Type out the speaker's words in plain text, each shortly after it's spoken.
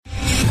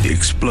The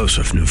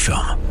explosive new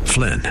film,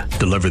 Flynn,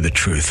 deliver the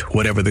truth,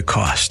 whatever the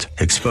cost.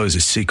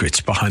 Exposes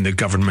secrets behind the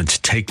government's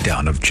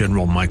takedown of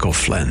General Michael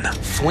Flynn.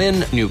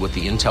 Flynn knew what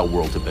the intel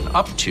world had been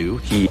up to.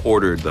 He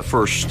ordered the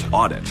first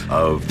audit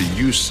of the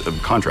use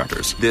of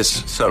contractors.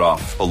 This set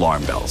off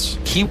alarm bells.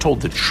 He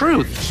told the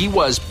truth. He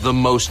was the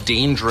most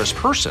dangerous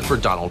person for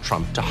Donald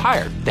Trump to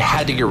hire. They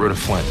had to get rid of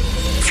Flynn.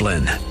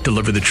 Flynn,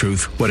 deliver the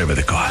truth, whatever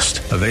the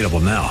cost. Available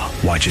now.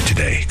 Watch it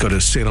today. Go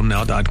to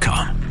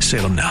salemnow.com.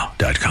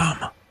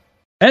 salemnow.com.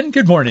 And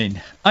good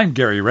morning. I'm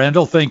Gary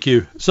Randall. Thank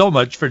you so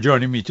much for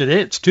joining me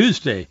today. It's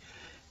Tuesday,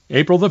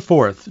 April the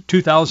 4th,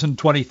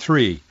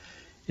 2023,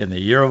 in the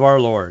year of our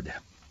Lord.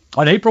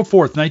 On April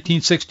 4th,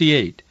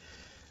 1968,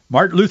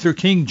 Martin Luther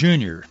King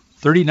Jr.,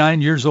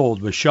 39 years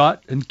old, was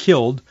shot and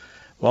killed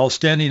while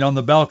standing on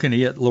the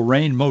balcony at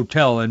Lorraine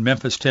Motel in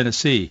Memphis,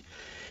 Tennessee.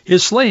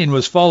 His slaying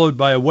was followed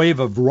by a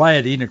wave of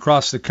rioting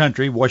across the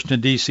country.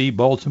 Washington, D.C.,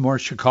 Baltimore,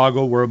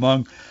 Chicago were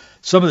among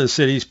some of the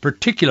cities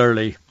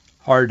particularly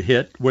hard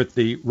hit with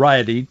the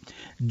rioting.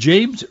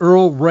 James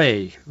Earl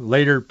Ray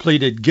later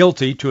pleaded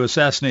guilty to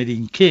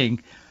assassinating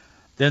King,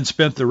 then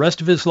spent the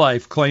rest of his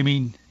life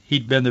claiming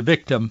he'd been the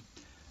victim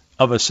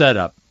of a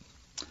setup.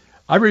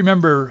 I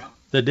remember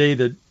the day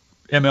that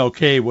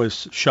MLK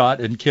was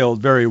shot and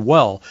killed very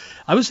well.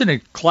 I was in a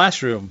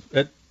classroom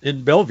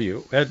in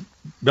Bellevue, at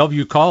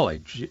Bellevue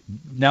College,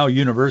 now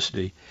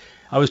university.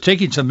 I was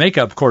taking some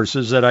makeup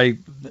courses that I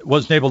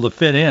wasn't able to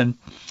fit in,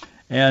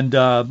 and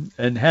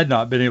had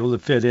not been able to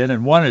fit in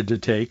and wanted to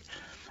take.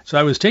 So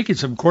I was taking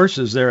some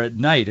courses there at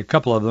night, a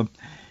couple of them,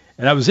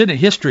 and I was in a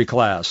history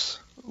class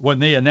when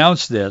they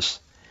announced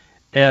this.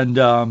 And,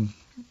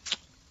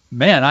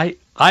 man,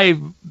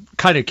 I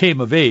kind of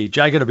came of age.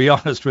 I got to be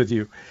honest with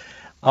you.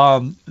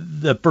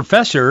 The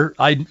professor,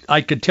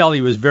 I could tell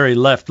he was very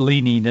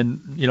left-leaning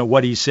in,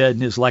 what he said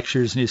in his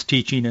lectures and his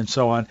teaching and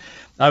so on.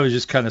 I was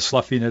just kind of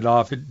sloughing it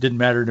off. It didn't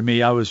matter to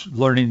me. I was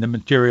learning the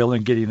material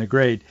and getting a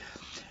grade.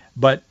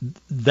 But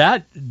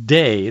that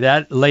day,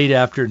 that late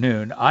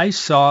afternoon, I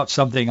saw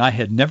something I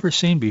had never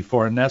seen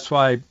before, and that's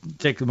why I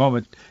take a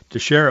moment to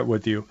share it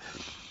with you.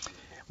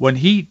 When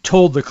he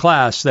told the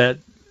class that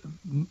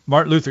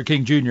Martin Luther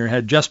King Jr.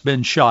 had just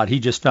been shot, he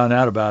just found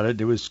out about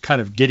it. It was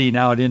kind of getting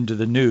out into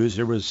the news.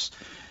 There was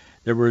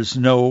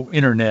no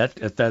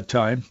internet at that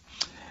time,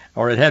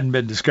 or it hadn't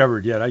been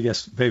discovered yet. I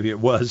guess maybe it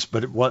was,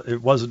 but it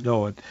wasn't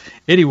known.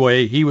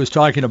 Anyway, he was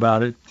talking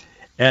about it,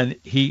 and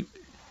he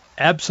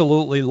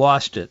absolutely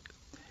lost it.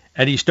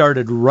 And he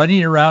started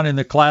running around in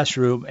the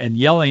classroom and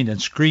yelling and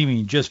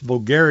screaming just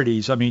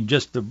vulgarities. I mean,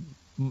 just the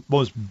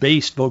most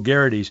base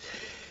vulgarities.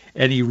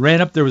 And he ran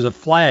up. There was a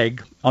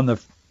flag on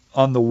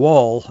the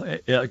wall,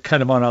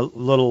 kind of on a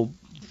little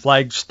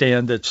flag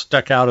stand that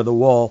stuck out of the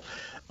wall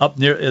up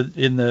near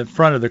in the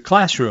front of the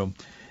classroom.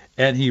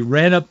 And he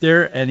ran up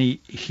there and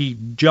he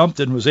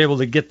jumped and was able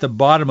to get the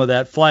bottom of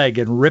that flag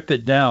and rip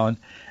it down.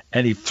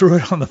 And he threw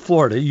it on the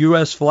floor, the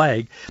U.S.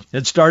 flag,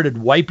 and started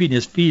wiping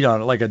his feet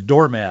on it like a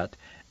doormat.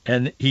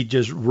 And he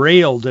just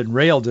railed and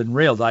railed and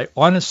railed. I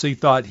honestly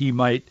thought he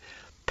might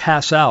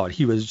pass out.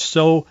 He was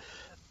so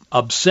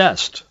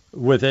obsessed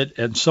with it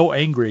and so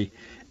angry.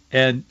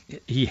 And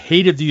he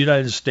hated the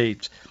United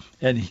States.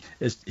 And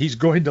he's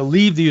going to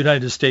leave the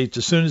United States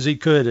as soon as he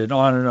could, and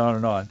on and on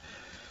and on.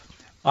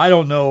 I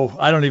don't know.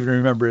 I don't even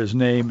remember his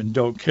name and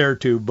don't care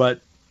to, but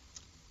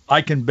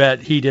I can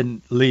bet he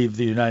didn't leave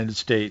the United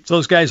States.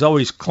 Those guys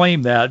always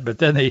claim that, but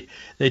then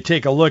they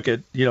take a look at,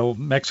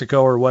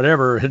 Mexico or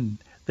whatever, and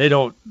they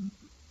don't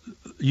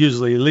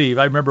usually leave.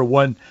 I remember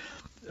one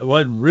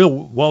real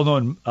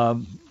well-known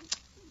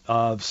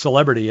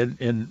celebrity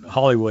in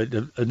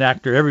Hollywood, an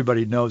actor,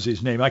 everybody knows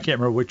his name. I can't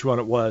remember which one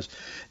it was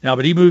now,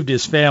 but he moved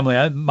his family.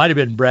 It might have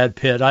been Brad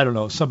Pitt. I don't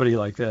know, somebody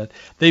like that.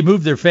 They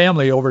moved their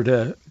family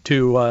over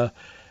to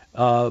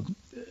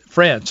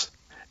France.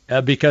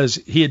 Because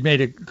he had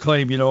made a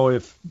claim,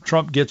 if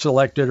Trump gets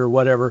elected or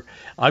whatever,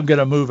 I'm going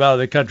to move out of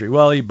the country.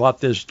 Well, he bought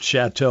this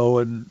chateau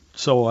and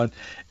so on,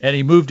 and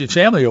he moved his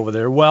family over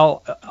there.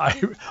 Well,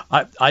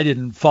 I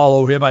didn't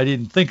follow him. I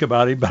didn't think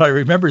about him, but I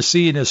remember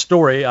seeing his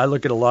story. I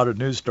look at a lot of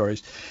news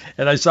stories,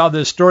 and I saw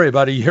this story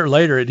about a year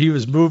later, and he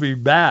was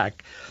moving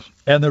back.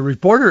 And the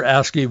reporter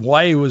asked him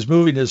why he was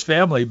moving his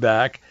family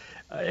back,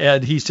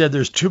 and he said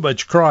there's too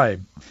much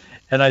crime.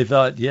 And I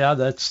thought, yeah,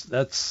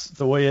 that's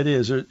the way it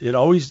is.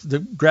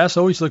 The grass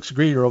always looks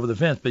greener over the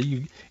fence. But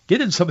you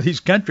get in some of these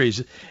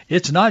countries,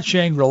 it's not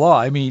Shangri-La.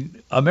 I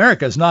mean,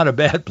 America's not a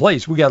bad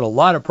place. We got a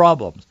lot of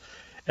problems,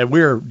 and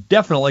we're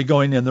definitely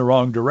going in the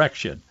wrong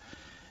direction.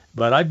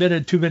 But I've been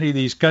in too many of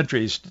these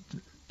countries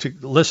to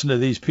listen to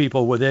these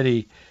people with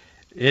any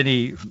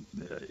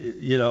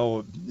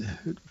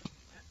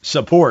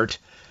support.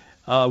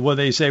 When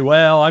they say,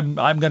 well, I'm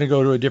going to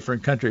go to a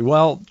different country.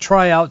 Well,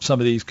 try out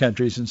some of these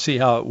countries and see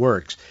how it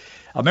works.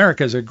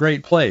 America is a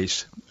great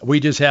place.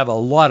 We just have a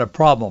lot of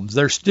problems.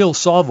 They're still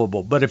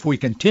solvable. But if we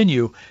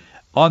continue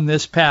on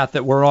this path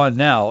that we're on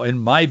now, in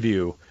my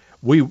view,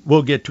 we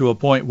will get to a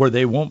point where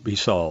they won't be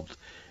solved.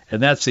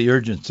 And that's the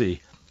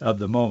urgency of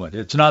the moment.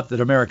 It's not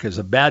that America is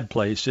a bad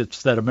place.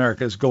 It's that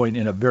America is going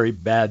in a very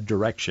bad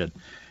direction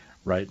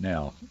right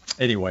now.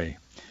 Anyway,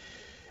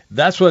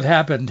 that's what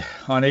happened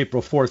on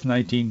April 4th,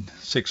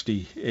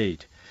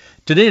 1968.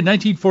 Today in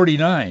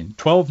 1949,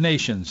 12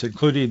 nations,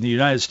 including the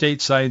United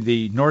States, signed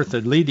the North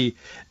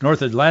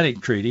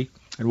Atlantic Treaty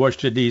in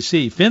Washington,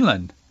 D.C.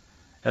 Finland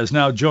has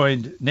now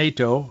joined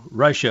NATO.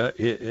 Russia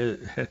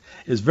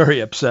is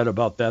very upset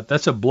about that.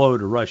 That's a blow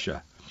to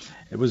Russia.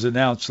 It was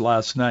announced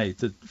last night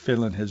that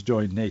Finland has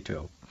joined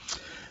NATO.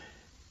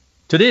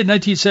 Today in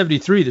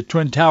 1973, the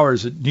Twin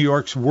Towers at New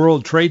York's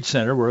World Trade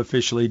Center were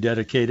officially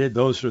dedicated.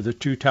 Those are the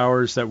two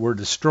towers that were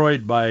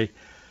destroyed by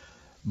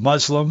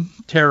Muslim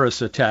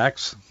terrorist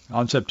attacks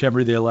on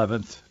September the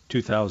 11th,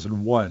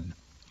 2001.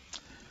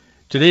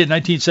 Today in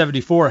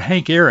 1974,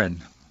 Hank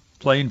Aaron,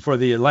 playing for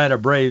the Atlanta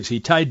Braves, he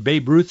tied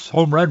Babe Ruth's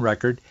home run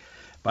record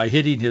by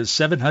hitting his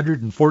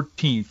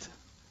 714th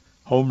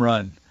home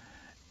run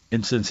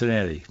in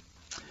Cincinnati.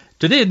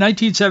 Today in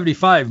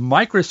 1975,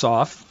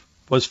 Microsoft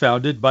was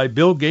founded by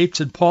Bill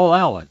Gates and Paul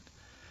Allen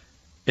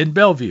in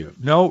Bellevue.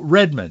 No,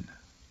 Redmond.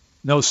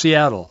 No,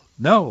 Seattle.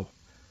 No.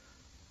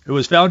 It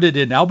was founded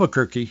in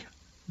Albuquerque,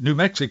 New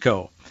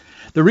Mexico.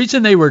 The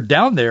reason they were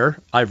down there,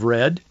 I've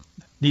read,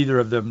 neither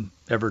of them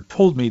ever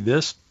told me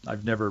this.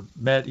 I've never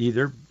met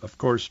either. Of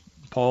course,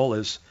 Paul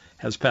has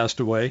passed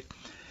away.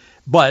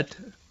 But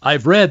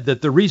I've read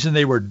that the reason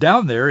they were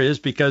down there is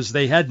because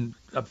they hadn't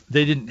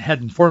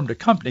formed a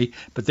company,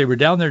 but they were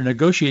down there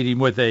negotiating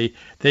with they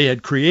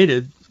had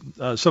created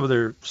some of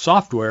their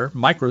software,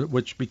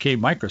 which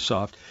became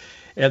Microsoft,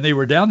 and they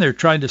were down there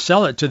trying to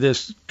sell it to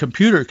this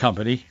computer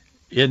company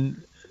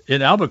in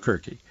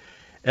Albuquerque.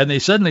 And they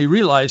suddenly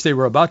realized they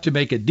were about to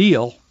make a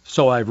deal,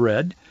 so I've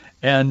read,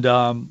 and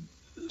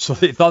so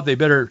they thought they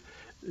better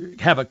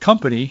have a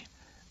company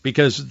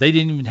because they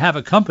didn't even have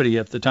a company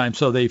at the time.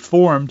 So they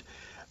formed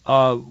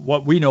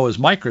what we know as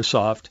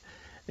Microsoft,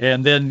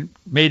 and then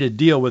made a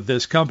deal with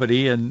this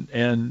company,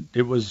 and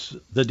it was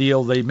the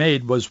deal they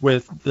made was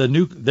with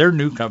their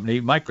new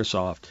company,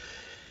 Microsoft.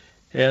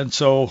 And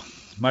so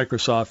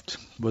Microsoft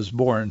was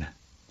born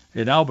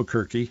in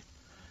Albuquerque,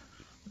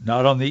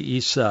 not on the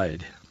east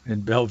side,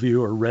 in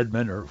Bellevue or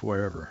Redmond or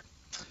wherever.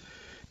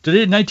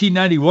 Today in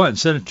 1991,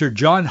 Senator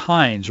John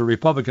Hines, a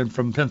Republican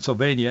from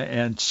Pennsylvania,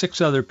 and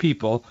 6 other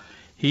people.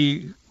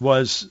 He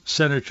was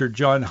Senator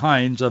John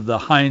Hines of the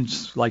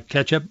Heinz like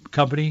ketchup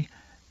company,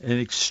 an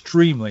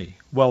extremely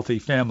wealthy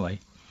family.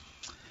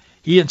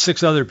 He and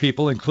 6 other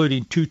people,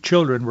 including 2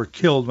 children, were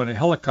killed when a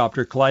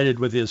helicopter collided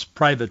with his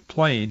private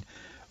plane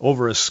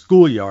over a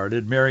schoolyard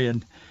in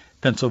Marion,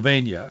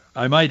 Pennsylvania.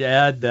 I might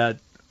add that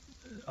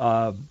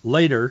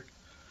later,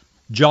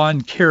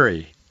 John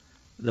Kerry,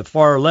 the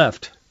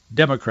far-left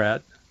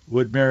Democrat,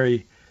 would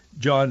marry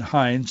John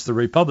Hines, the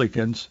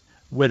Republican's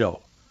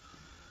widow.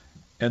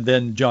 And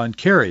then John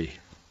Kerry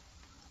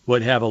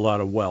would have a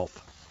lot of wealth.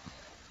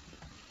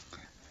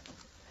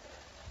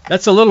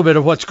 That's a little bit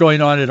of what's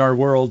going on in our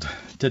world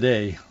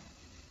today.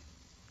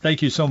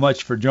 Thank you so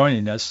much for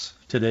joining us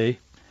today.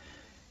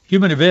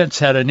 Human Events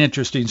had an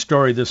interesting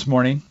story this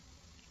morning.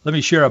 Let me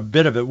share a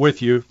bit of it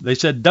with you. They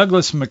said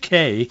Douglas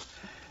McKay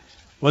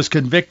was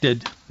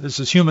convicted. This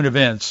is Human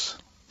Events.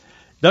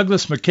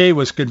 Douglas McKay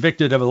was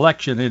convicted of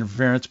election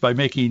interference by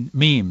making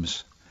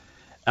memes.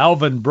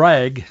 Alvin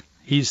Bragg,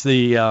 he's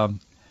the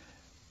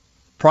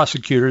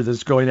prosecutor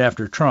that's going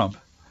after Trump.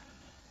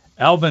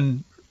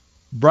 Alvin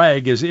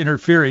Bragg is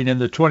interfering in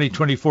the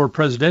 2024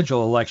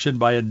 presidential election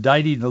by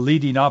indicting the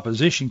leading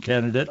opposition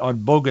candidate on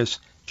bogus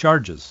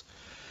charges.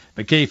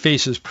 McKay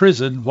faces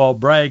prison while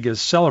Bragg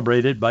is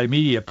celebrated by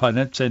media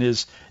pundits and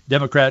his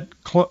Democrat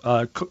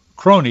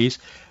cronies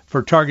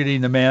for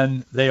targeting the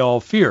man they all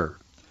fear.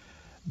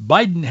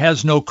 Biden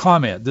has no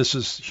comment. This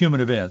is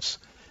Human Events.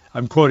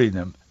 I'm quoting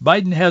them.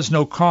 Biden has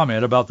no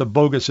comment about the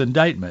bogus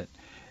indictment.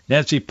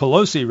 Nancy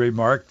Pelosi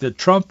remarked that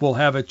Trump will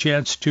have a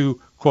chance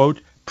to,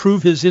 quote,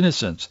 prove his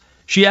innocence.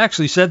 She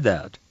actually said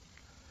that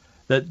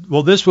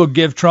well, this will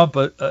give Trump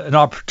an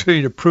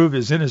opportunity to prove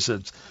his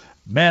innocence.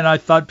 Man, I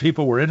thought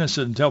people were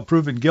innocent until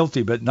proven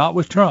guilty, but not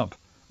with Trump.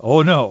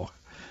 Oh, no.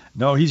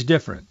 No, he's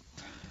different.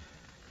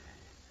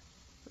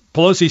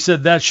 Pelosi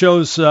said that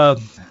shows,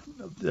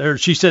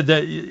 she said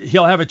that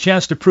he'll have a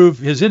chance to prove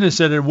his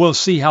innocence, and we'll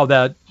see how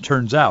that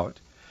turns out.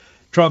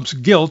 Trump's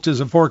guilt is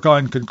a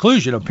foregone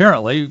conclusion,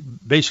 apparently,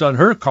 based on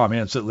her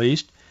comments at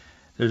least.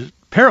 There's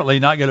apparently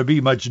not going to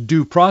be much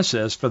due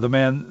process for the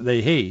man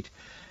they hate.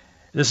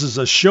 This is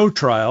a show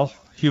trial,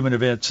 Human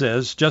Event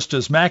says, just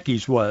as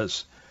Mackey's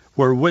was,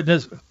 where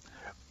witness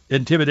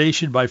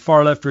intimidation by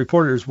far-left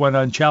reporters went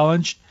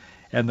unchallenged,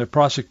 and the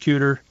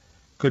prosecutor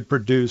could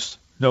produce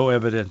no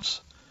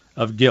evidence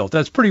of guilt.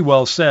 That's pretty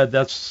well said.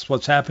 That's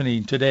what's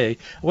happening today.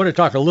 I want to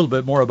talk a little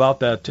bit more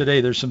about that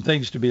today. There's some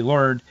things to be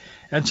learned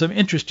and some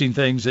interesting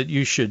things that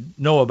you should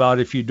know about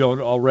if you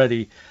don't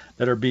already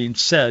that are being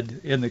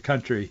said in the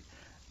country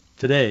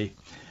today.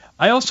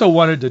 I also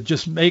wanted to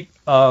just make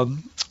a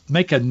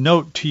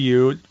note to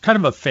you, kind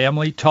of a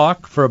family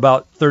talk for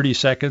about 30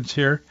 seconds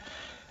here.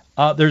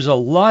 There's a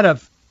lot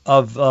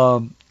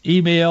of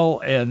email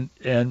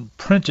and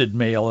printed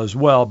mail as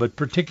well, but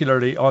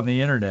particularly on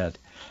the internet.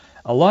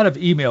 A lot of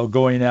email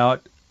going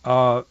out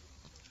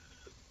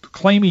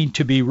claiming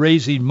to be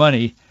raising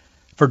money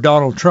for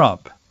Donald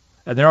Trump.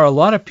 And there are a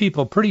lot of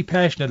people pretty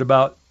passionate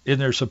about in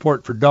their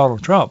support for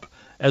Donald Trump,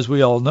 as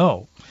we all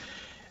know.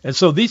 And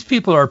so these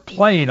people are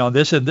playing on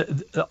this.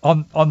 And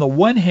on the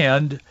one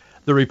hand,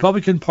 the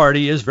Republican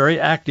Party is very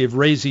active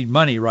raising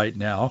money right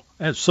now,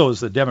 and so is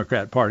the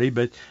Democrat Party.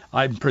 But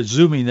I'm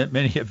presuming that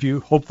many of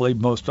you, hopefully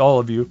most all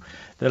of you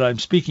that I'm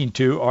speaking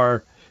to,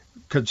 are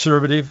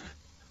conservative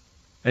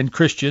and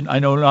Christian. I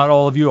know not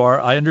all of you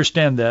are. I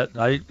understand that.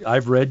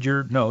 I've read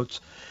your notes.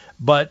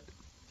 But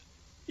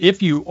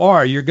if you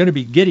are, you're going to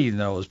be getting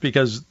those,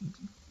 because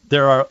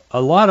there are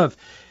a lot of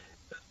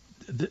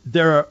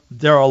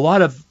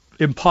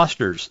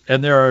imposters,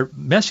 and there are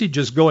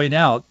messages going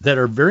out that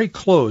are very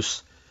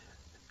close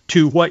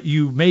to what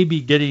you may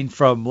be getting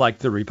from, like,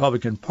 the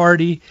Republican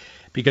Party,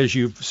 because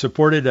you've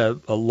supported a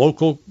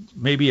local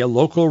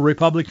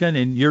Republican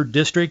in your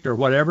district or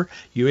whatever.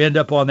 You end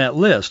up on that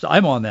list.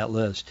 I'm on that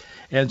list.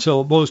 And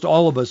so most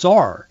all of us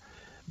are.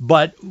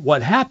 But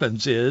what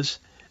happens is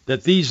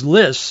that these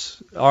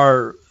lists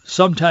are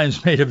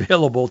sometimes made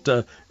available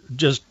to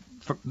just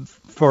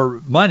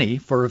for money,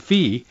 for a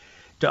fee,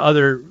 to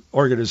other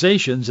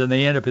organizations, and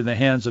they end up in the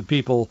hands of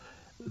people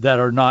that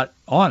are not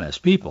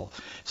honest people.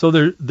 So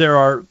there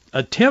are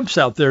attempts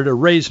out there to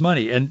raise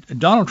money, and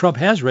Donald Trump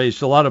has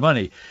raised a lot of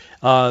money.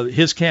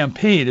 His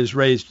campaign has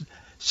raised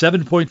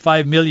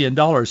 $7.5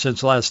 million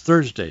since last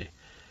Thursday,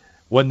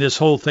 when this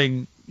whole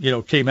thing,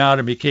 came out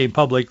and became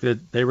public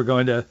that they were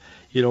going to,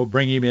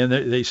 bring him in.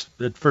 They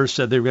at first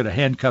said they were going to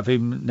handcuff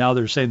him. Now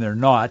they're saying they're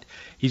not.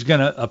 He's going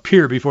to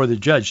appear before the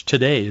judge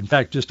today. In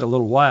fact, just a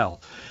little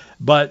while.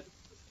 But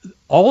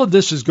all of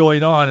this is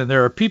going on, and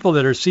there are people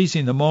that are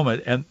seizing the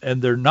moment,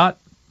 and they're not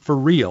for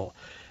real.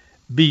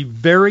 Be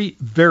very,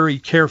 very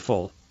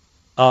careful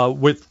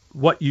with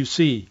what you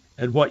see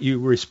and what you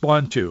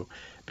respond to,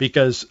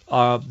 because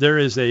there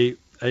is a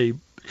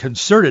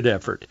concerted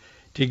effort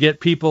to get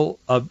people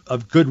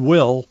of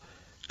goodwill,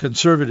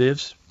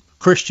 conservatives,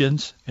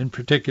 Christians in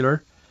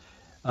particular,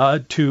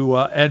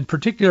 and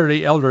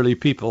particularly elderly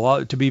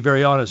people, to be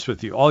very honest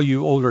with you, all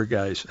you older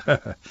guys.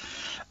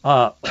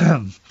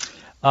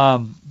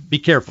 Be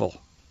careful,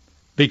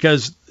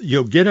 because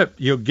you'll get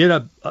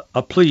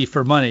a plea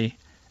for money,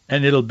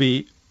 and it'll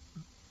be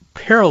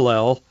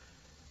parallel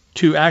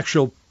to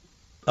actual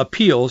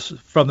appeals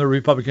from the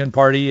Republican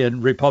Party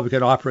and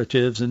Republican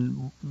operatives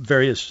and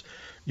various,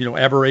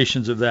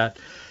 aberrations of that.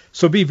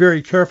 So be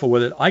very careful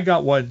with it. I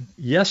got one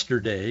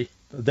yesterday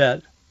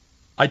that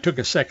I took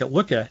a second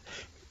look at,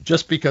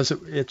 just because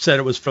it said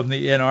it was from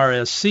the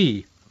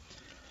NRSC,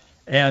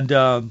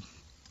 and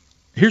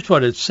here's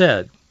what it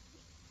said.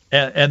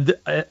 And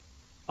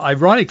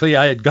ironically,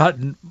 I had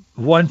gotten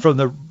one from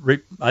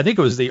I think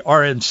it was the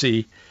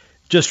RNC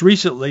just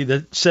recently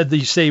that said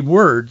these same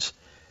words,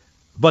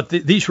 but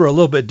these were a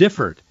little bit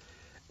different.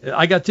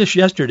 I got this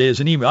yesterday as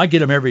an email. I get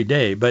them every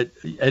day,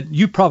 and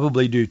you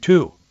probably do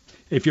too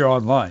if you're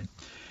online.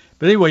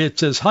 But anyway, it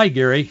says, "Hi,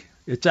 Gary.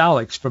 It's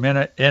Alex from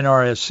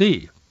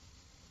NRSC."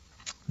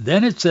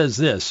 Then it says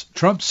this: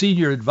 Trump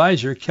senior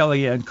advisor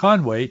Kellyanne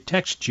Conway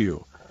texts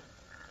you.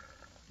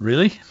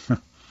 Really?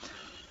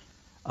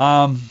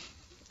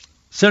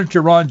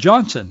 Senator Ron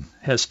Johnson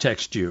has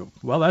texted you.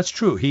 Well, that's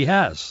true. He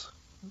has.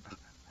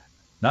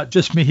 Not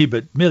just me,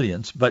 but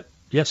millions. But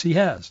yes, he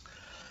has.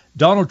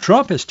 Donald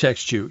Trump has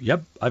texted you.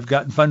 Yep, I've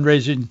gotten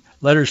fundraising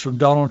letters from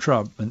Donald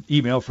Trump, an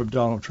email from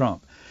Donald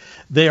Trump.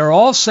 They are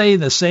all saying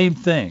the same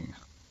thing.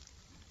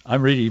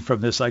 I'm reading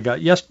from this I got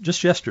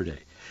just yesterday.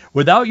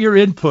 Without your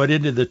input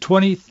into the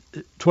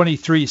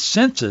 2023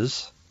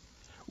 census,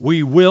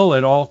 we will,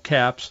 in all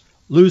caps,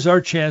 lose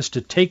our chance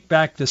to take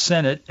back the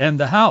Senate and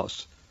the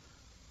House.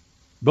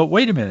 But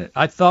wait a minute.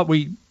 I thought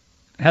we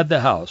had the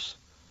House.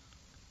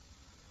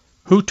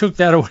 Who took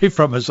that away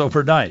from us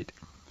overnight?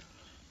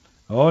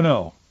 Oh,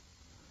 no.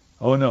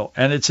 Oh, no.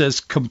 And it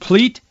says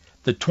complete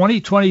the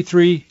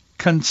 2023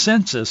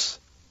 consensus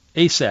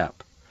ASAP.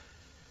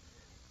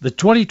 The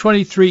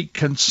 2023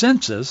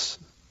 consensus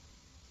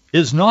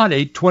is not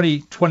a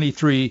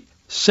 2023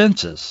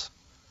 census.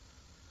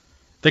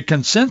 The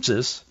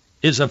consensus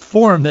is a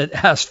form that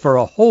asks for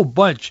a whole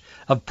bunch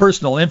of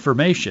personal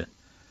information.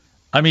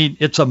 I mean,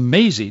 it's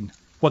amazing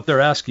what they're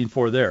asking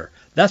for there.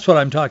 That's what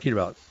I'm talking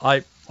about.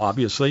 I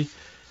obviously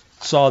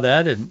saw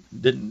that and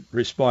didn't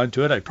respond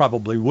to it. I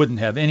probably wouldn't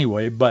have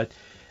anyway, but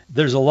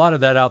there's a lot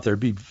of that out there.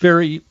 Be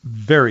very,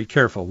 very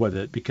careful with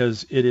it,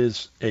 because it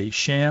is a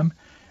sham,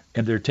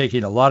 and they're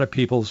taking a lot of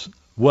people's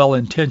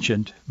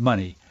well-intentioned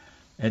money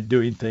and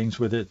doing things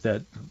with it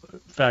that, in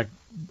fact,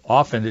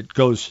 often it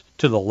goes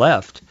to the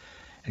left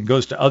and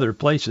goes to other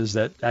places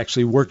that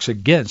actually works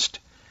against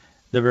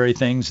the very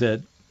things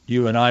that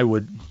you and I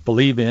would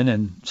believe in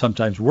and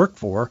sometimes work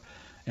for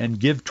and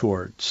give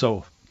toward.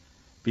 So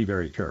be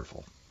very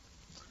careful.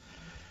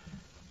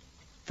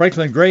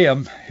 Franklin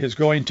Graham is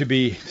going to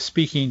be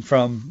speaking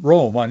from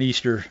Rome on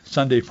Easter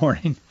Sunday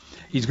morning.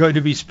 He's going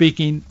to be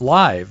speaking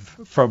live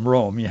from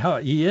Rome. Yeah,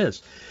 he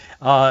is.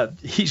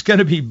 He's going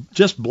to be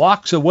just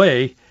blocks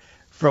away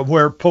from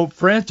where Pope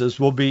Francis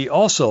will be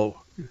also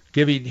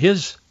giving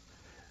his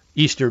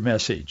Easter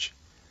message.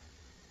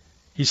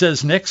 He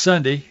says next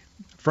Sunday,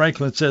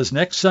 Franklin says,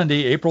 next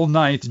Sunday, April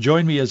 9th,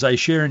 join me as I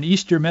share an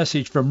Easter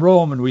message from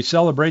Rome and we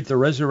celebrate the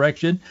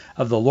resurrection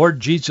of the Lord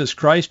Jesus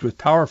Christ with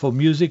powerful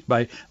music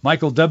by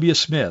Michael W.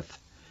 Smith.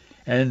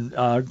 And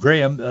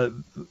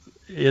Graham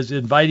is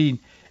inviting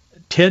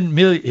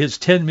his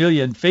 10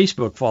 million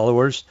Facebook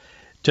followers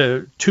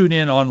to tune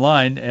in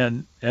online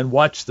and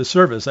watch the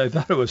service. I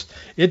thought it was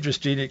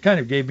interesting. It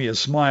kind of gave me a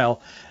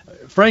smile.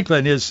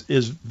 Franklin is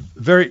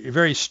very,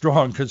 very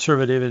strong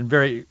conservative and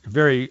very,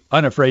 very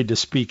unafraid to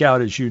speak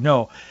out, as you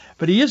know.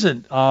 But he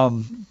isn't.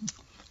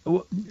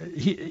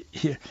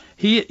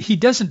 He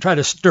doesn't try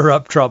to stir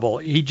up trouble.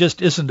 He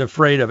just isn't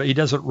afraid of it. He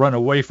doesn't run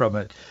away from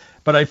it.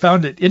 But I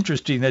found it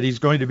interesting that he's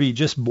going to be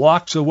just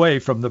blocks away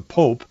from the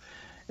Pope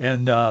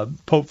and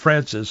Pope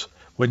Francis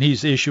when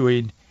he's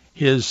issuing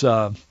his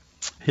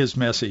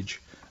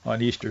message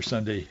on Easter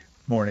Sunday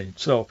morning.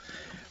 So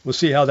we'll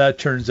see how that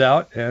turns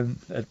out. And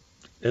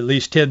at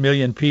least 10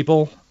 million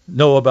people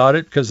know about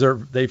it because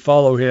they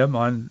follow him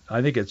on,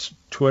 I think it's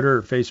Twitter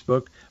or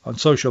Facebook, on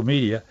social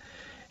media.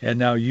 And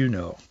now you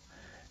know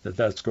that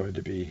that's going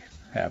to be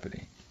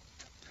happening.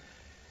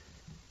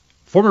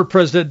 Former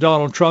President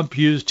Donald Trump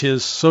used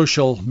his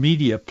social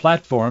media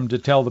platform to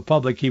tell the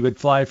public he would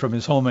fly from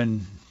his home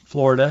in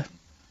Florida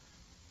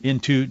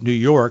into New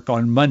York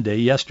on Monday.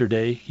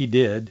 Yesterday, he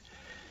did.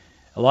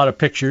 A lot of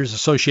pictures.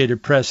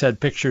 Associated Press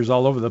had pictures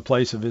all over the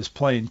place of his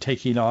plane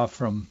taking off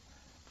from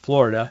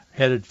Florida,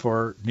 headed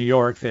for New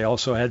York. They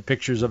also had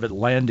pictures of it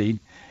landing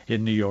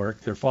in New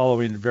York. They're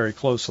following it very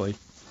closely,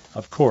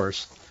 of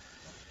course.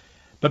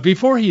 But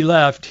before he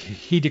left,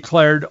 he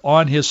declared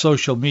on his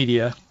social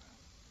media,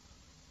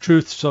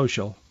 Truth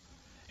Social,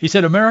 he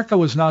said, America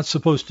was not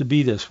supposed to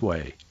be this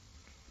way.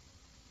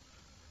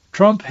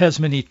 Trump has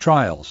many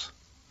trials.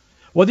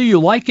 Whether you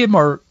like him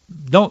or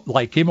don't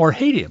like him or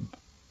hate him,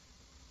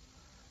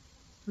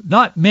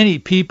 not many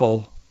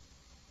people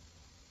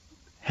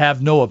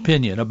have no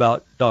opinion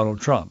about Donald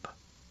Trump.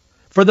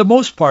 For the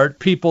most part,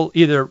 people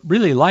either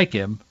really like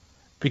him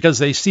because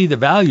they see the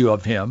value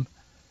of him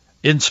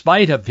in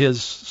spite of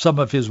some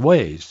of his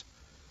ways,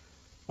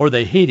 or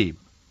they hate him,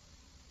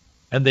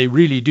 and they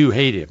really do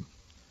hate him.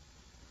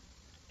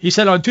 He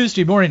said, on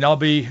Tuesday morning, I'll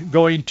be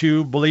going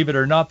to, believe it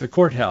or not, the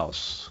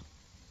courthouse.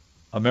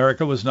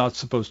 America was not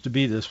supposed to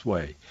be this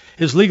way.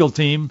 His legal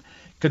team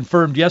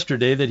confirmed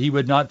yesterday that he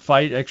would not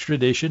fight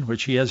extradition,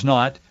 which he has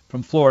not,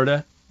 from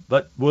Florida,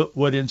 but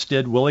would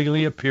instead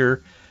willingly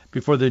appear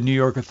before the New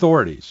York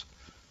authorities.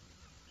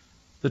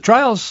 The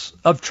trials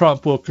of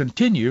Trump will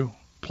continue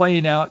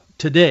playing out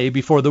today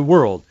before the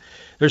world.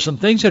 There's some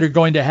things that are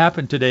going to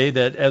happen today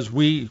that as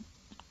we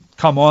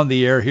come on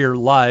the air here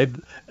live,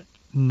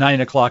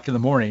 9 o'clock in the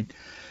morning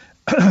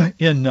on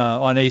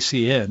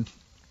ACN.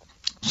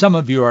 Some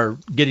of you are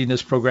getting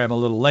this program a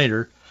little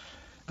later,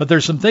 but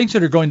there's some things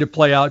that are going to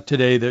play out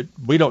today that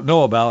we don't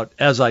know about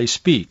as I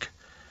speak.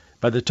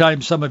 By the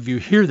time some of you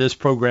hear this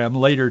program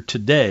later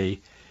today,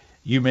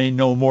 you may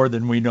know more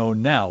than we know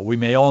now. We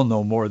may all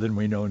know more than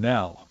we know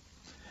now.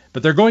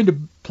 But they're going to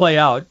play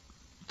out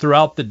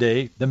throughout the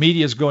day. The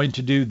media is going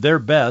to do their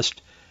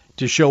best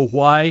to show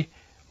why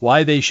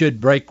they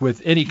should break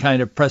with any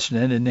kind of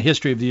precedent in the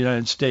history of the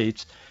United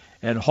States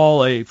and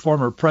haul a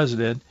former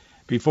president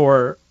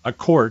before a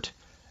court,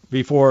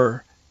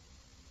 before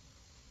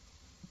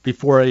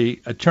a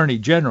attorney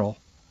general,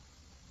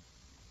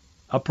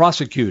 a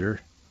prosecutor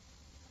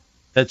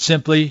that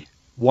simply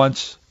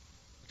wants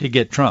to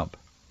get Trump.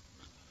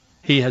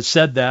 He has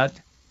said that.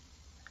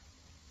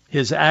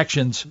 His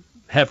actions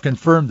have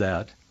confirmed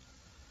that.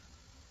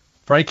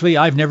 Frankly,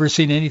 I've never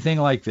seen anything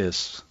like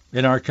this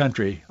in our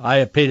country. I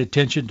have paid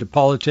attention to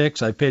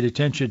politics. I've paid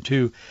attention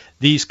to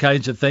these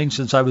kinds of things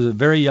since I was a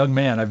very young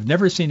man. I've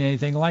never seen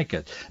anything like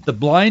it. The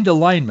blind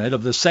alignment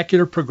of the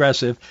secular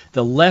progressive,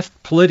 the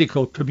left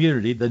political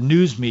community, the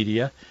news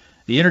media,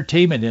 the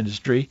entertainment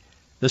industry,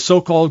 the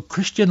so-called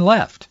Christian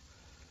left,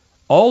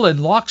 all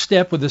in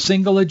lockstep with a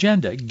single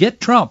agenda. Get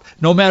Trump,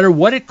 no matter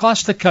what it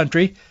costs the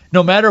country,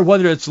 no matter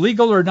whether it's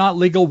legal or not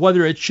legal,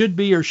 whether it should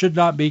be or should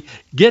not be.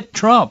 Get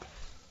Trump.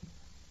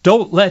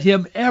 Don't let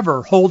him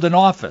ever hold an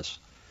office.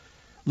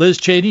 Liz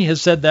Cheney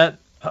has said that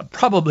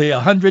probably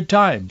 100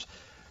 times,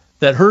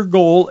 that her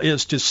goal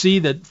is to see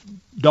that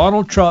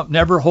Donald Trump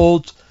never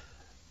holds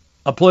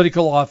a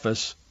political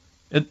office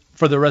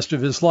for the rest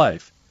of his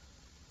life.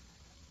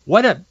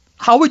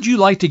 How would you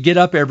like to get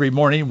up every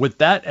morning with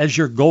that as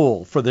your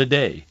goal for the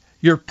day,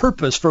 your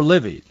purpose for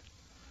living?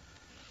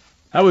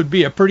 That would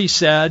be a pretty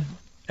sad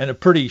and a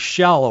pretty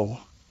shallow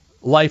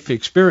life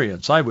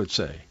experience, I would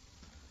say.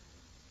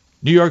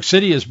 New York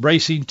City is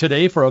bracing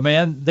today for a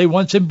man they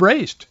once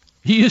embraced.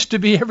 He used to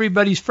be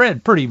everybody's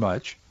friend, pretty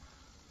much.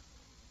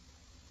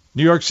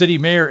 New York City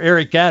Mayor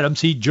Eric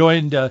Adams, he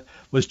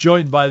was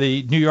joined by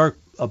the New York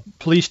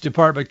Police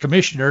Department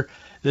Commissioner,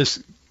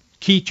 this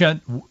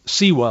Keechant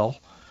Sewell,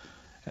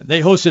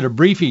 They hosted a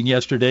briefing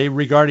yesterday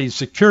regarding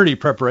security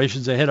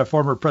preparations ahead of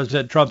former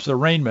President Trump's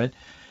arraignment.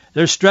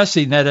 They're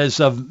stressing that as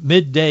of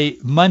midday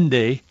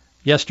Monday,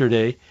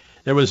 yesterday,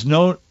 there has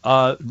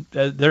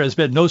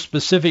been no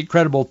specific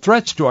credible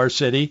threats to our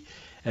city,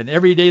 and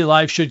everyday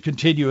life should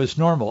continue as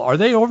normal. Are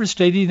they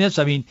overstating this?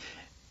 I mean,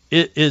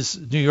 is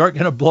New York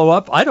going to blow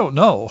up? I don't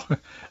know.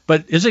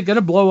 But is it going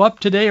to blow up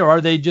today, or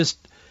are they just,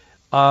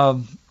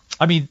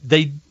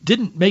 they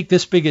didn't make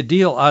this big a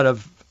deal out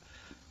of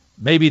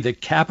maybe the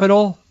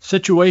Capitol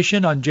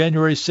situation on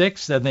January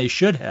 6th than they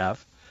should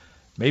have.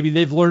 Maybe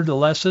they've learned a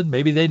lesson.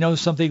 Maybe they know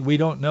something we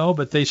don't know,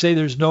 but they say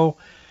there's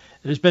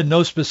been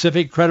no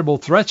specific credible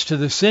threats to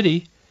the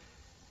city.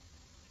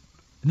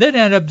 Then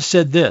Adams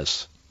said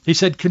this. He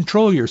said,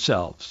 control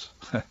yourselves.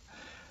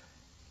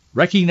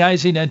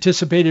 Recognizing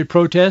anticipated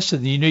protests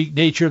and the unique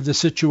nature of the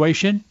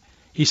situation,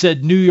 he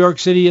said, New York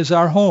City is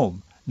our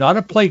home, not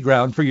a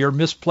playground for your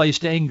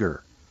misplaced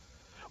anger.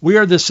 We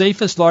are the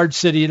safest large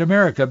city in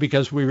America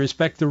because we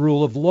respect the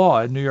rule of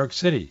law in New York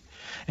City.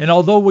 And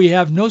although we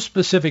have no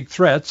specific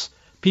threats,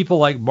 people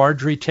like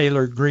Marjorie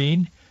Taylor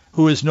Greene,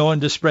 who is known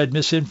to spread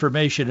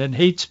misinformation and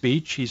hate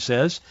speech, he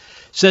says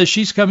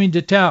she's coming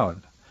to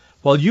town.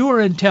 While you are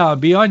in town,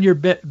 be on your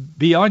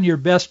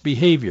best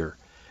behavior.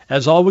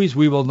 As always,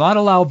 we will not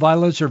allow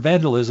violence or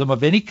vandalism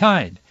of any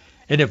kind.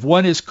 And if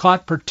one is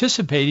caught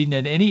participating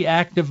in any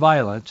act of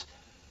violence,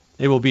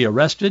 they will be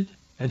arrested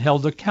and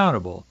held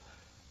accountable,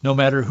 no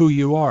matter who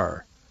you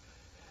are.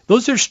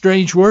 Those are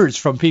strange words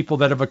from people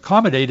that have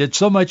accommodated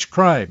so much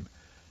crime,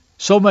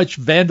 so much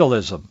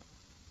vandalism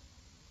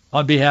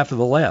on behalf of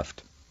the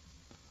left.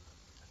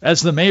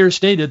 As the mayor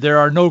stated, there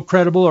are no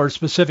credible or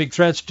specific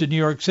threats to New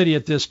York City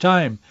at this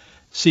time,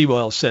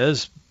 Sewell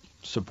says,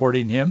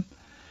 supporting him.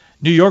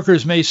 New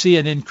Yorkers may see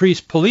an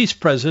increased police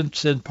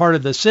presence in part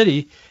of the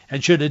city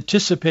and should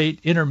anticipate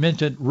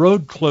intermittent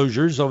road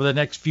closures over the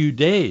next few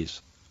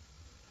days,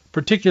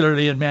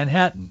 particularly in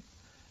Manhattan.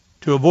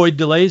 To avoid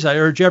delays, I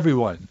urge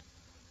everyone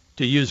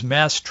to use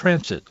mass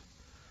transit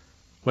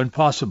when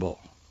possible.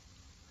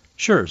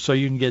 Sure, so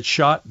you can get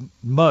shot and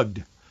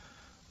mugged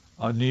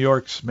on New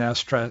York's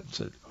mass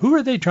transit. Who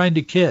are they trying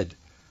to kid?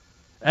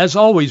 As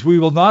always, we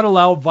will not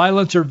allow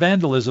violence or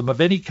vandalism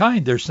of any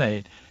kind, they're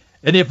saying.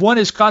 And if one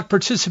is caught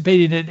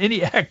participating in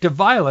any act of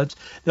violence,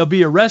 they'll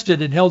be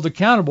arrested and held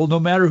accountable no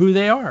matter who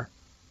they are.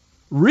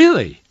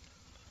 Really?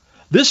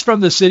 This from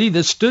the city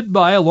that stood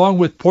by along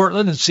with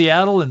Portland and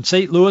Seattle and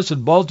St. Louis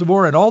and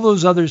Baltimore and all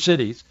those other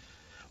cities,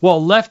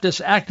 while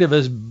leftist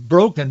activists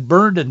broke and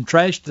burned and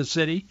trashed the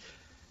city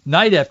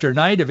night after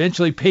night,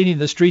 eventually painting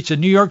the streets of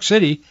New York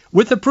City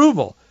with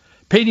approval,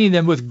 painting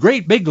them with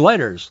great big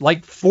letters,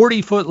 like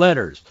 40-foot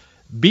letters,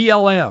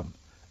 BLM,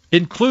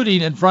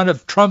 including in front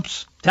of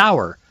Trump's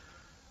tower,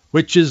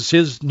 which is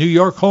his New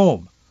York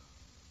home.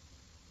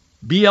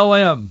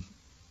 BLM,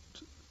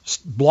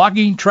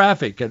 blocking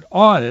traffic, and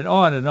on and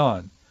on and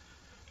on.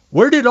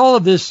 Where did all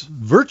of this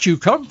virtue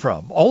come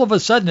from? All of a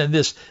sudden, in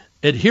this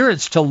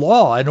adherence to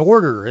law and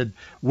order, and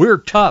we're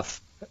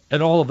tough,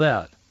 and all of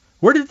that.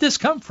 Where did this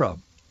come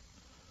from?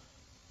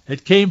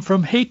 It came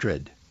from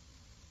hatred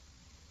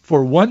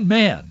for one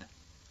man.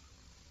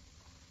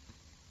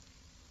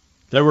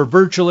 There were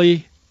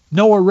virtually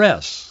no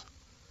arrests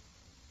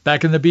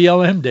back in the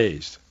BLM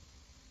days.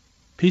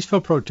 Peaceful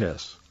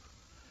protests.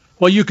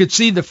 Well, you could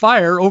see the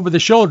fire over the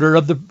shoulder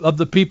of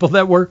the people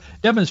that were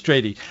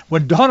demonstrating.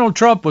 When Donald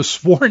Trump was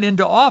sworn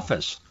into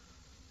office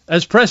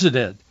as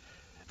president,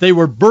 they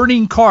were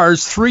burning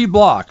cars 3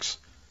 blocks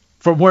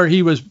from where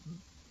he was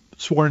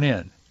sworn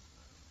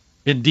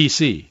in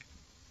D.C.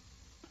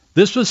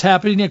 This was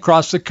happening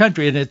across the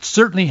country, and it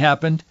certainly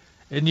happened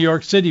in New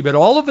York City. But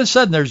all of a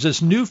sudden, there's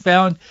this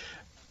newfound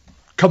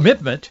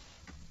commitment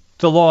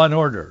to law and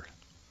order.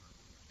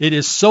 It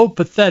is so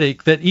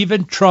pathetic that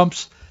even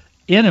Trump's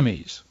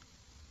enemies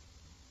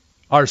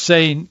are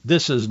saying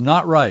this is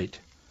not right.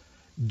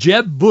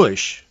 Jeb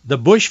Bush, the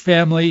Bush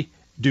family,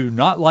 do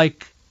not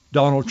like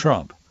Donald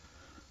Trump.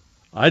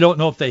 I don't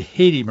know if they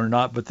hate him or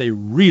not, but they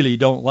really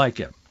don't like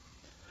him.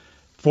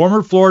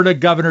 Former Florida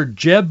Governor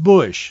Jeb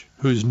Bush,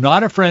 who's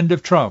not a friend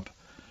of Trump,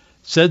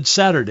 said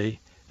Saturday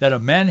that a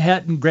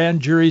Manhattan grand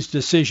jury's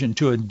decision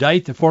to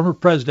indict the former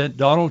president,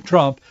 Donald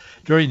Trump,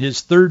 during his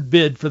third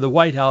bid for the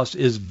White House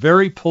is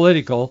very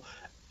political,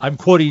 I'm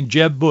quoting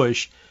Jeb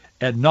Bush,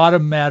 and not a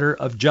matter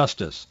of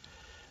justice.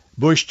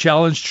 Bush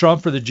challenged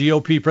Trump for the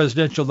GOP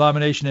presidential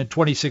nomination in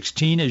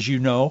 2016, as you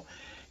know.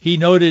 He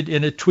noted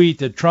in a tweet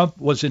that Trump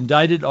was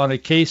indicted on a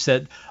case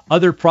that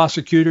other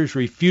prosecutors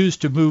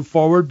refused to move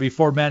forward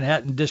before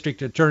Manhattan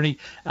District Attorney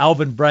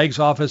Alvin Bragg's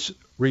office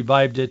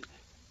revived it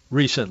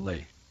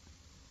recently.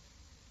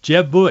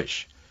 Jeb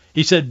Bush.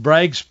 He said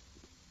Bragg's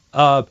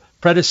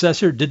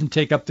predecessor didn't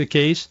take up the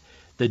case.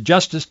 The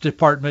Justice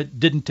Department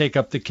didn't take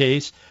up the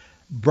case.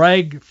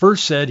 Bragg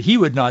first said he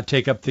would not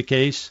take up the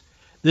case.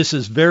 This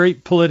is very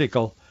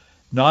political,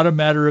 not a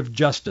matter of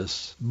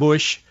justice.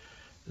 Bush,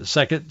 the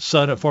second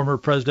son of former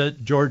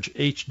President George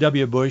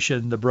H.W. Bush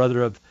and the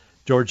brother of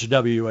George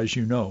W., as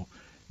you know.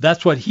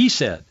 That's what he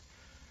said.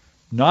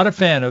 Not a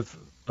fan of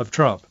of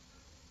Trump.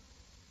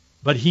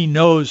 But he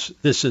knows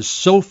this is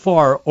so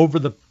far over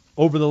the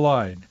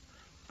line.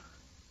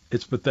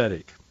 It's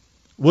pathetic.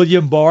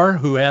 William Barr,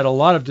 who had a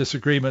lot of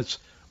disagreements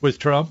with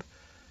Trump,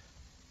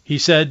 he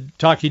said,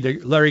 talking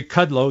to Larry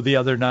Kudlow the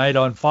other night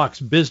on Fox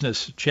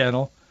Business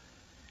Channel,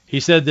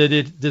 he said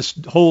that this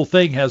whole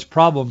thing has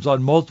problems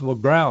on multiple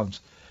grounds.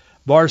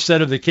 Barr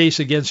said of the case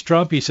against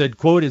Trump, he said,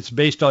 quote, it's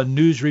based on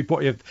news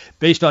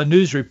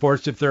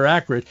reports. If they're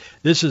accurate,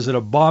 this is an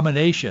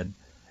abomination.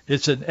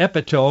 It's an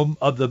epitome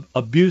of the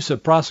abuse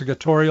of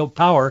prosecutorial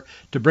power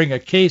to bring a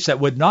case that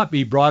would not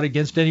be brought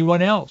against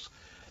anyone else.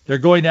 They're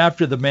going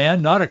after the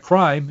man, not a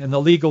crime, and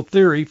the legal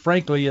theory,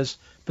 frankly, is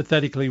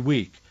pathetically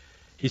weak.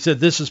 He said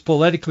this is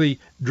politically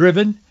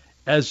driven,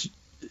 as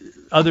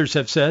others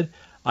have said.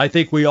 I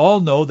think we all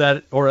know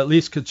that, or at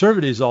least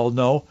conservatives all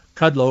know,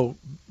 Kudlow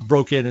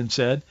broke in and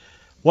said,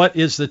 what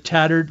is the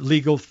tattered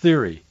legal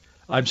theory?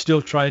 I'm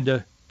still trying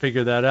to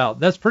figure that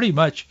out. That's pretty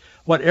much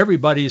what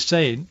everybody is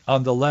saying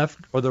on the left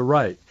or the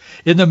right.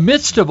 In the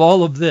midst of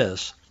all of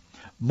this,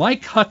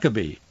 Mike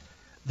Huckabee,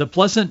 the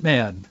pleasant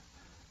man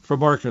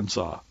from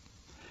Arkansas.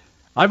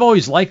 I've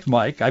always liked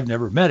Mike. I've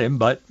never met him,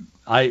 but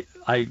I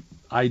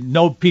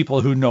know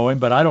people who know him,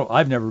 but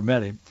I've never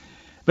met him.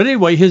 But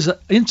anyway, his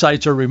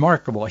insights are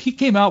remarkable. He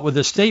came out with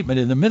a statement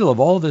in the middle of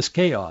all this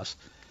chaos,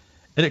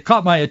 and it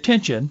caught my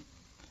attention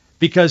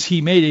because he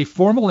made a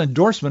formal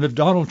endorsement of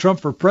Donald Trump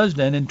for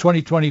president in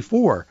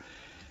 2024.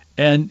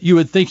 And you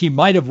would think he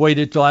might have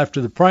waited till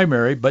after the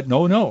primary, but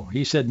no.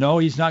 He said, no,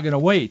 he's not going to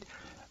wait.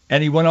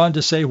 And he went on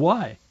to say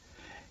why.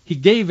 He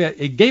gave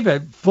a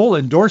full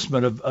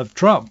endorsement of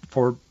Trump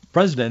for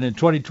president in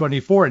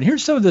 2024. And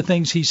here's some of the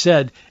things he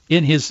said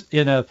in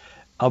a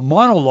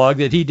monologue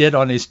that he did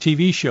on his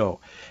TV show.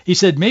 He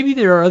said, maybe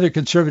there are other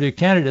conservative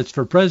candidates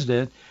for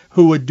president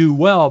who would do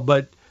well,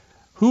 but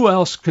who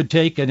else could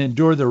take and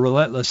endure the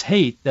relentless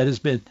hate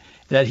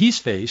that he's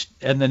faced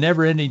and the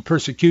never-ending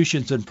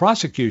persecutions and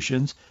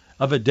prosecutions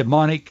of a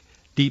demonic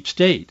deep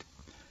state?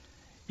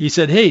 He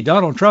said, hey,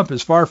 Donald Trump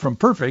is far from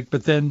perfect,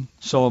 but then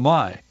so am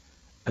I,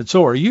 and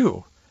so are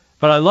you.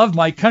 But I love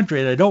my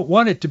country, and I don't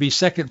want it to be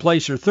second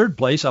place or third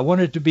place. I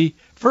want it to be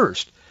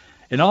first.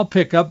 And I'll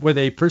pick up with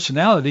a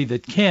personality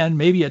that can,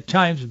 maybe at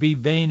times, be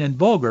vain and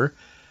vulgar,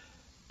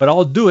 but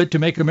I'll do it to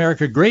make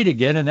America great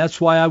again, and that's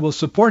why I will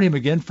support him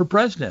again for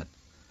president.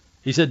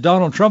 He said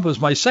Donald Trump was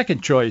my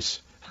second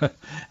choice.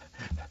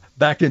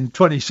 Back in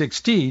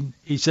 2016,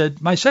 he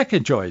said, my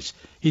second choice.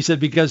 He said,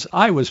 because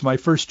I was my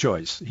first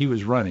choice. He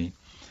was running.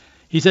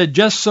 He said,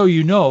 just so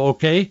you know,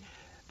 okay,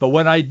 but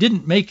when I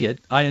didn't make it,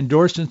 I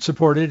endorsed and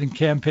supported and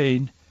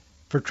campaigned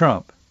for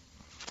Trump.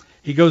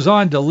 He goes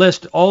on to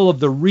list all of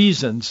the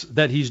reasons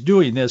that he's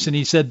doing this, and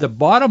he said the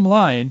bottom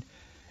line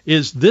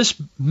is this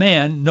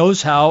man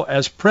knows how,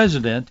 as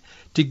president,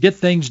 to get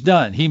things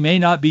done. He may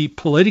not be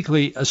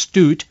politically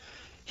astute.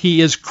 He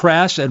is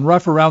crass and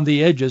rough around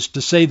the edges,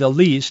 to say the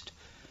least.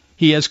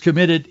 He has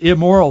committed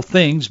immoral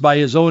things by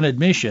his own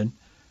admission,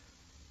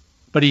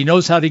 but he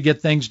knows how to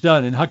get things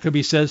done. And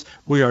Huckabee says,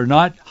 we are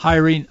not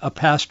hiring a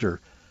pastor.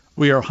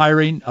 We are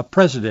hiring a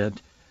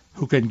president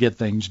who can get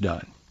things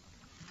done.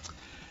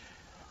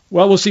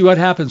 Well, we'll see what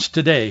happens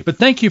today. But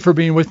thank you for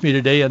being with me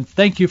today, and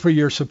thank you for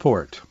your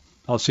support.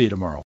 I'll see you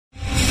tomorrow.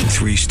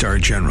 3-star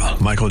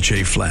General Michael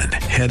J. Flynn,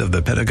 head of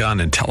the Pentagon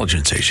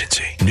Intelligence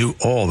Agency, knew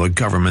all the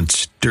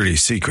government's dirty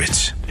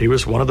secrets. He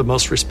was one of the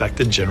most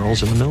respected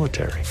generals in the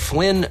military.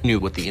 Flynn knew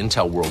what the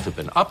intel world had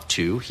been up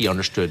to. He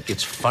understood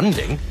its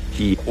funding.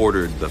 He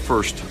ordered the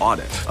first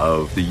audit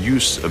of the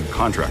use of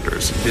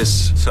contractors.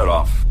 This set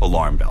off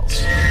alarm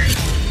bells.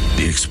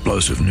 The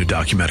explosive new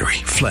documentary,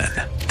 Flynn,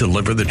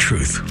 Deliver the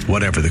Truth,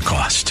 Whatever the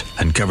Cost,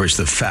 uncovers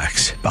the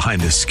facts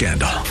behind this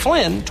scandal.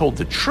 Flynn told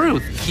the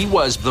truth. He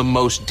was the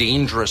most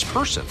dangerous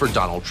person for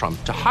Donald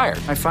Trump to hire.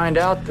 I find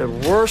out the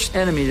worst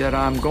enemy that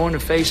I'm going to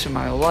face in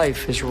my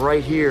life is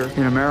right here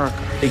in America.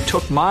 They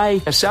took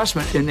my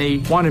assessment and they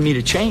wanted me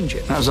to change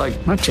it. And I was like,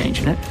 I'm not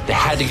changing it. They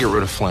had to get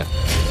rid of Flynn.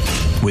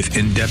 With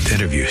in-depth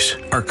interviews,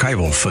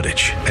 archival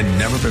footage, and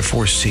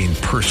never-before-seen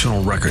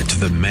personal records of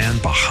the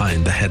man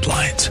behind the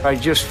headlines. I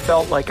just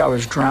felt like I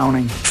was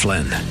drowning.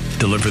 Flynn,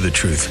 Deliver the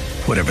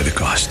Truth, Whatever the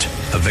Cost.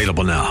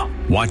 Available now.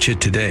 Watch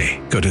it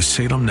today. Go to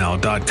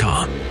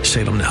salemnow.com.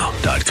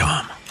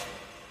 salemnow.com.